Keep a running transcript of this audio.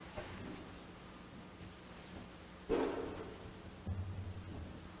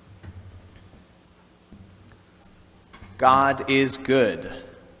God is good.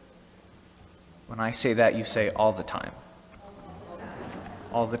 When I say that, you say all the time.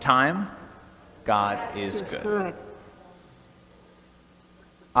 All the time, God is good.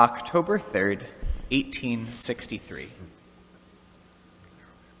 October 3rd, 1863.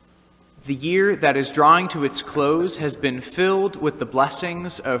 The year that is drawing to its close has been filled with the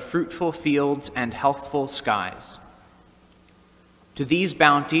blessings of fruitful fields and healthful skies. To these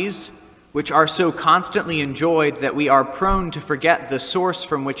bounties, which are so constantly enjoyed that we are prone to forget the source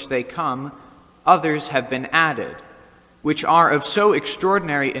from which they come, others have been added, which are of so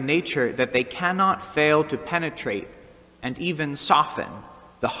extraordinary a nature that they cannot fail to penetrate and even soften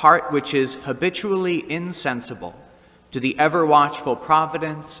the heart which is habitually insensible to the ever-watchful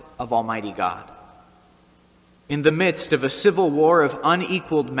providence of Almighty God. In the midst of a civil war of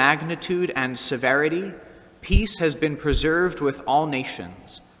unequaled magnitude and severity, peace has been preserved with all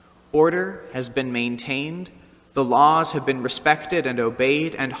nations. Order has been maintained, the laws have been respected and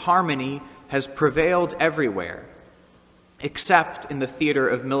obeyed, and harmony has prevailed everywhere, except in the theater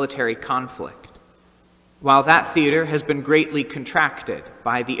of military conflict, while that theater has been greatly contracted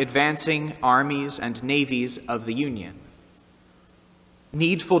by the advancing armies and navies of the Union.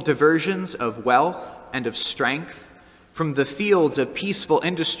 Needful diversions of wealth and of strength from the fields of peaceful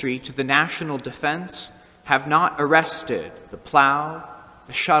industry to the national defense have not arrested the plow,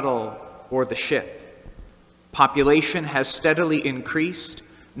 the shuttle, or the ship. Population has steadily increased,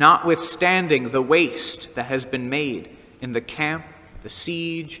 notwithstanding the waste that has been made in the camp, the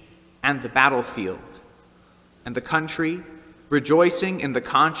siege, and the battlefield. And the country, rejoicing in the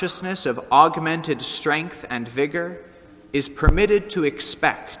consciousness of augmented strength and vigor, is permitted to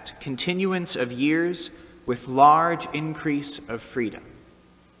expect continuance of years with large increase of freedom.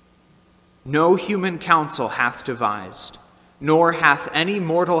 No human counsel hath devised, nor hath any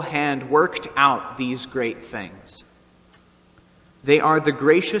mortal hand worked out these great things. They are the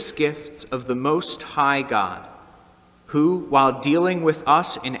gracious gifts of the Most High God, who, while dealing with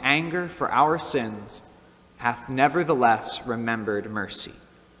us in anger for our sins, hath nevertheless remembered mercy.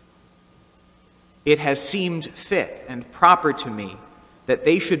 It has seemed fit and proper to me that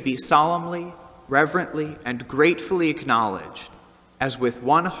they should be solemnly, reverently, and gratefully acknowledged, as with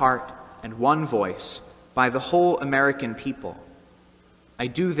one heart and one voice, by the whole American people. I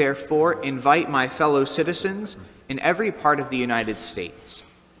do therefore invite my fellow citizens in every part of the United States,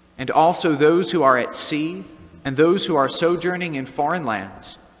 and also those who are at sea and those who are sojourning in foreign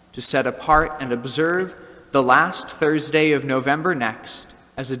lands, to set apart and observe the last Thursday of November next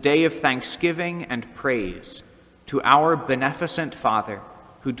as a day of thanksgiving and praise to our beneficent Father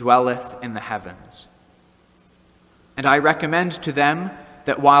who dwelleth in the heavens. And I recommend to them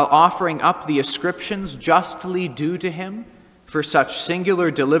that while offering up the ascriptions justly due to him for such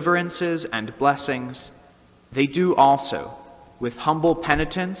singular deliverances and blessings, they do also, with humble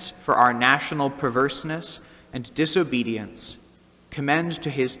penitence for our national perverseness and disobedience, commend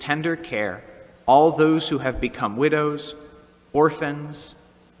to his tender care all those who have become widows, orphans,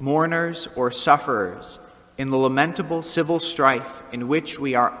 mourners, or sufferers in the lamentable civil strife in which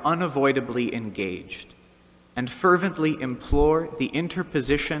we are unavoidably engaged, and fervently implore the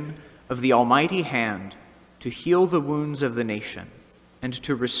interposition of the Almighty hand to heal the wounds of the nation and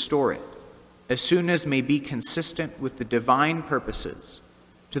to restore it, as soon as may be consistent with the divine purposes,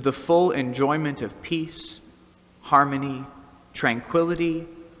 to the full enjoyment of peace, harmony, tranquility,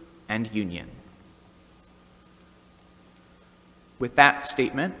 and union. With that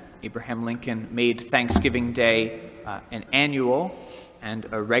statement, Abraham Lincoln made Thanksgiving Day an annual and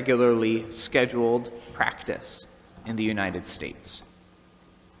a regularly scheduled practice in the United States.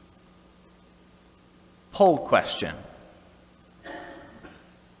 Poll question.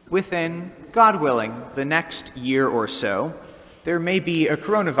 Within, God willing, the next year or so, there may be a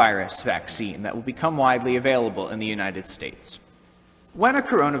coronavirus vaccine that will become widely available in the United States. When a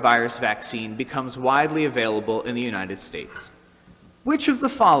coronavirus vaccine becomes widely available in the United States, which of the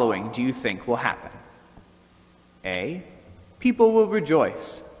following do you think will happen? A, people will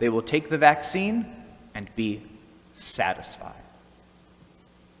rejoice. They will take the vaccine and be satisfied.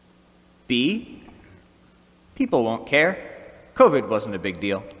 B, people won't care. COVID wasn't a big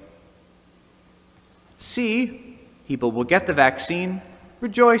deal. C, people will get the vaccine,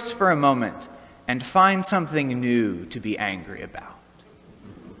 rejoice for a moment, and find something new to be angry about.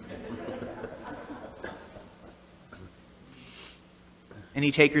 Any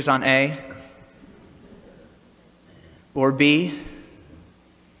takers on A? Or B?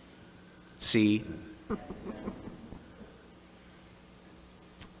 C?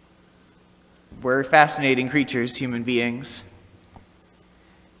 We're fascinating creatures, human beings.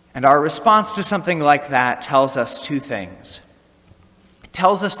 And our response to something like that tells us two things. It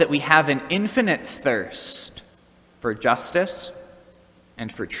tells us that we have an infinite thirst for justice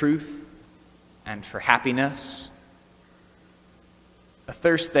and for truth and for happiness, a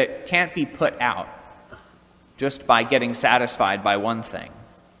thirst that can't be put out just by getting satisfied by one thing.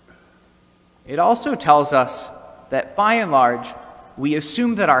 It also tells us that by and large, we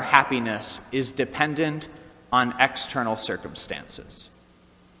assume that our happiness is dependent on external circumstances.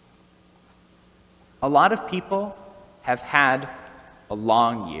 A lot of people have had a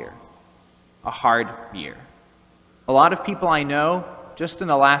long year, a hard year. A lot of people I know, just in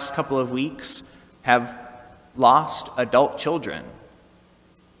the last couple of weeks, have lost adult children.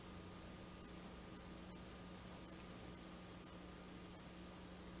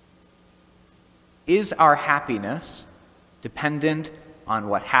 Is our happiness dependent on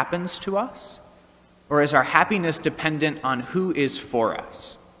what happens to us? Or is our happiness dependent on who is for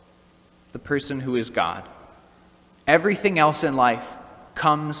us? The person who is God. Everything else in life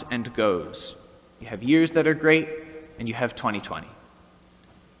comes and goes. You have years that are great, and you have 2020.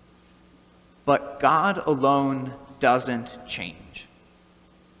 But God alone doesn't change.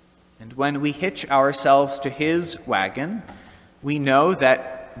 And when we hitch ourselves to his wagon, we know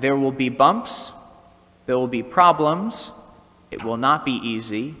that there will be bumps, there will be problems, it will not be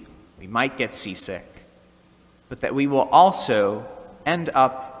easy, we might get seasick, but that we will also end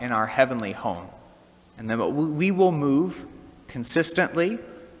up in our heavenly home, and that we will move consistently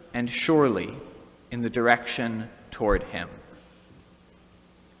and surely in the direction toward him.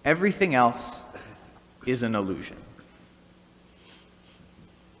 Everything else is an illusion.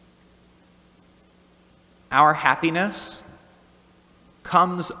 Our happiness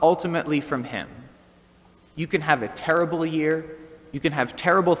comes ultimately from him. You can have a terrible year, you can have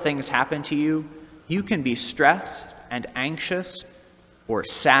terrible things happen to you, you can be stressed and anxious or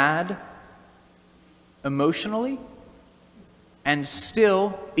sad emotionally, and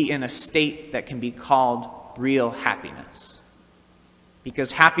still be in a state that can be called real happiness.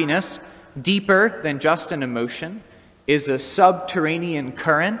 Because happiness, deeper than just an emotion, is a subterranean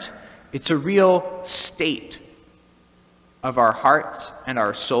current. It's a real state of our hearts and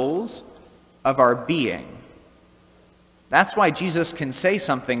our souls, of our being. That's why Jesus can say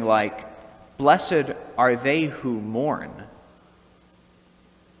something like, "Blessed are they who mourn."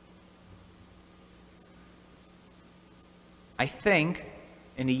 I think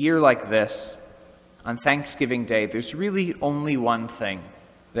in a year like this, on Thanksgiving Day, there's really only one thing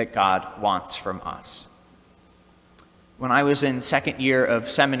that God wants from us. When I was in second year of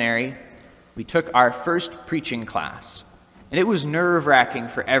seminary, we took our first preaching class, and it was nerve-wracking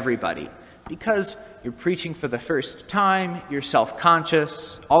for everybody because you're preaching for the first time, you're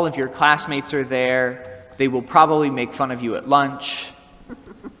self-conscious, all of your classmates are there, they will probably make fun of you at lunch.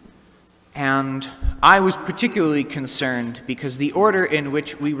 And I was particularly concerned because the order in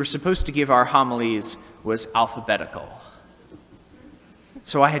which we were supposed to give our homilies was alphabetical.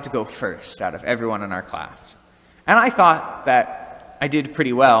 So I had to go first out of everyone in our class. And I thought that I did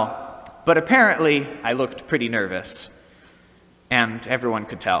pretty well, but apparently I looked pretty nervous, and everyone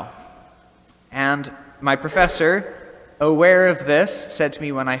could tell. And my professor, aware of this, said to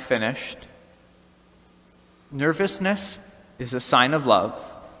me when I finished, "Nervousness is a sign of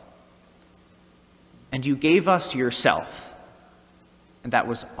love, and you gave us yourself, and that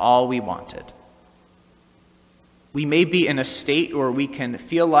was all we wanted." We may be in a state where we can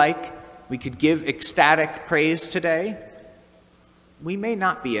feel like we could give ecstatic praise today. We may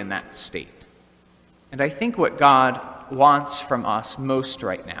not be in that state. And I think what God wants from us most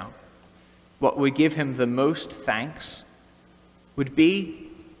right now, what would give him the most thanks, would be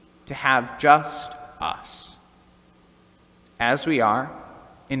to have just us, as we are,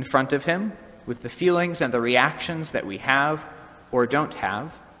 in front of him, with the feelings and the reactions that we have or don't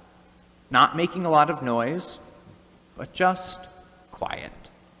have, not making a lot of noise, but just quiet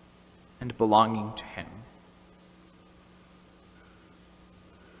and belonging to him.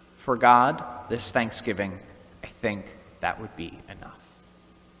 For God, this Thanksgiving, I think that would be enough.